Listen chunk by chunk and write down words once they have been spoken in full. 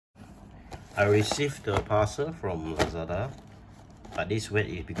I received the parcel from Lazada, but this weight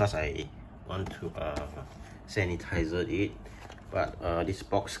is because I want to sanitize it, but this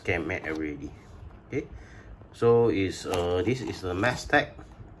box came made already. Okay, so is this is the MaxTag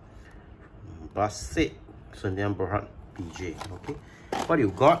plastic Sendian Berhad PJ. Okay, what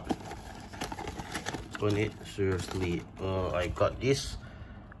you got? Open it seriously. I got this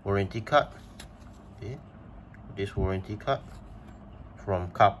warranty card. Okay, this warranty card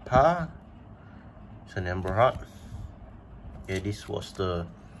from Kappa Sendian Berhad. Okay, this was the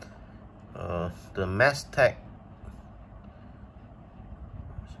MaxTag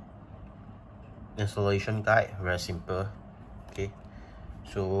installation guide, very simple. Okay,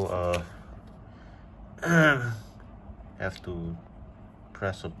 so have to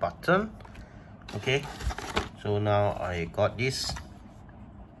press a button. Okay, so now I got this,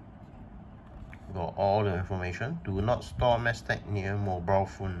 got all the information. Do not store MaxTag near mobile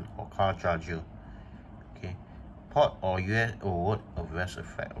phone or car charger. Okay, port or US or adverse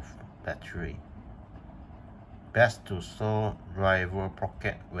effect of battery. Best to store driver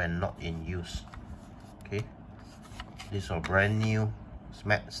pocket when not in use. Okay, these are brand new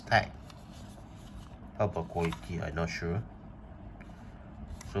MaxTag. How about quality? I'm not sure.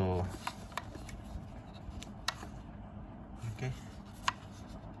 So okay,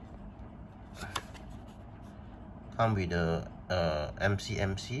 come with the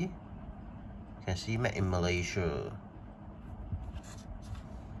MCMC. You can see made in Malaysia.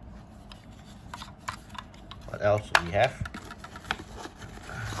 What else we have?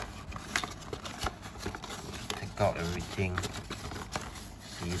 Take out everything.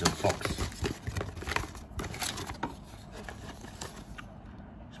 See the box.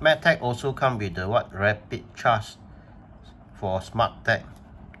 MaxTag also come with the rapid charge for SmartTag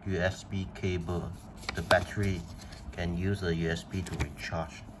USB cable. The battery can use the USB to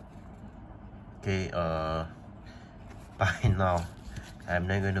recharge. Okay, buy now. I'm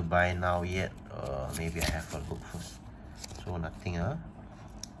not going to buy now yet. Maybe I have a look first. So nothing,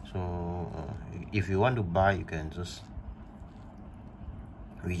 So if you want to buy, you can just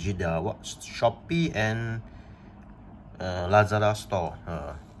visit the Shopee and Lazada store.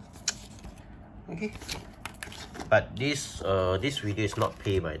 Okay, but this video is not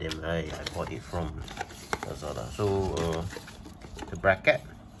paid by them. I bought it from Lazada. So the bracket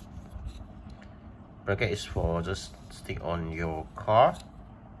is for just stick on your car.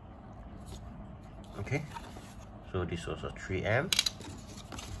 Okay, so this was a 3 amp,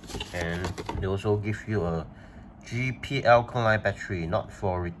 and they also give you a GP alkaline battery, not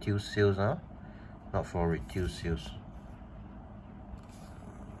for retail sales, not for retail sales.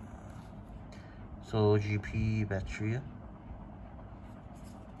 So GP battery.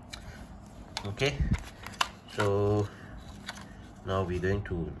 Okay, so now we're going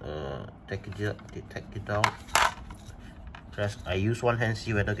to take it out. Press. I use one hand,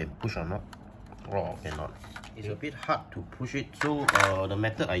 see whether can push or not. Oh, cannot. It's a bit hard to push it. So the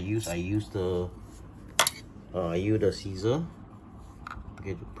method I use the scissor.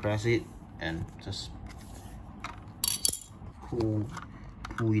 Okay, to press it and just pull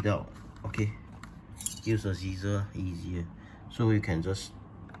it out. Okay, use a scissor, easier. So you can just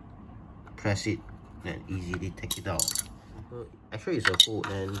press it and easily take it out. Actually, it's a hole,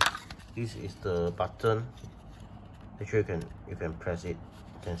 and this is the button. Actually, you can press it.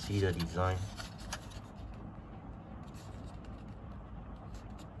 You can see the design.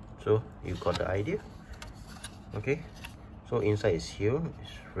 So you got the idea. Okay, so inside is here.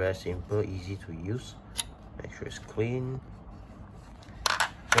 It's very simple, easy to use. Make sure it's clean.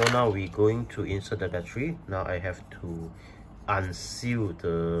 So now we're going to insert the battery. Now I have to unseal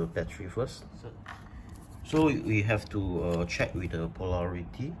the battery first. So we have to check with the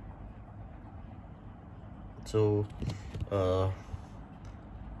polarity. So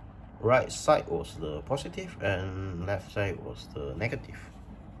right side was the positive and left side was the negative.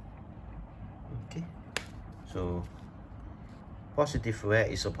 Okay, so positive, where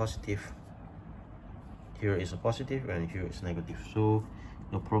is a positive? Here is a positive and here is negative. So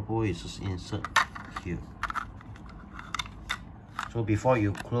the proper is just insert here. So before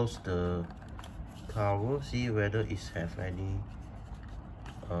you close the cover, see whether it have any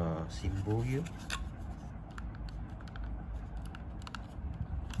symbol here.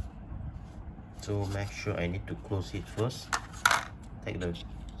 So make sure I need to close it first. Take the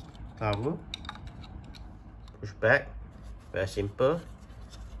cover, push back, very simple,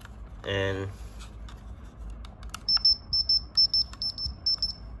 and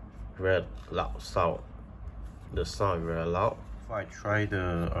very loud sound. The sound is very loud. If I try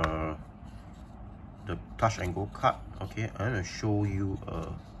the touch and go card, okay, I'm gonna show you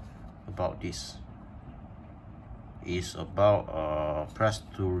a about this. It's about press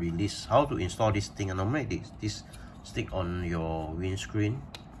to release. How to install this thing, and normally this stick on your windscreen.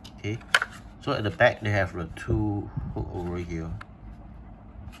 Okay, so at the back they have the two hook over here.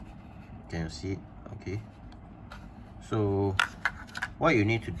 Can you see it? Okay, so what you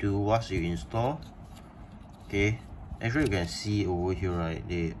need to do once you install, okay, actually you can see over here, right,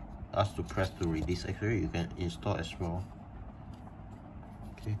 they ask to press to release. Actually you can install as well.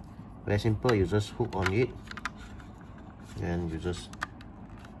 Okay, very simple. You just hook on it and you just,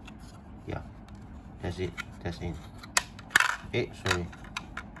 yeah, that's it, that's it. Okay, sorry.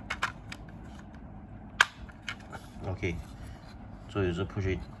 Okay, so you just push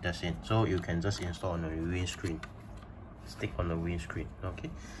it, that's it. So you can just install on the windscreen, stick on the windscreen. Okay,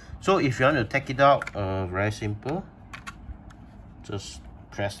 so if you want to take it out, very simple, just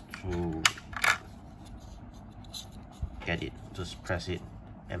press to get it, just press it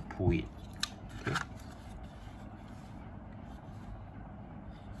and pull it. Okay,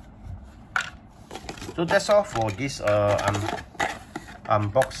 so that's all for this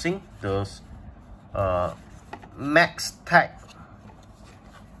unboxing the MaxTag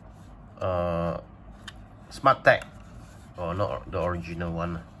smart tag, or not the original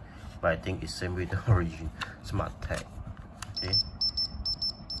one, but I think it's same with the origin smart tag. Okay,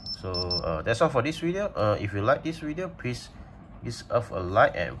 so that's all for this video. If you like this video, please give us a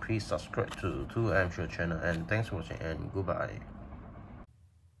like and please subscribe to 2M Show channel, and thanks for watching and goodbye.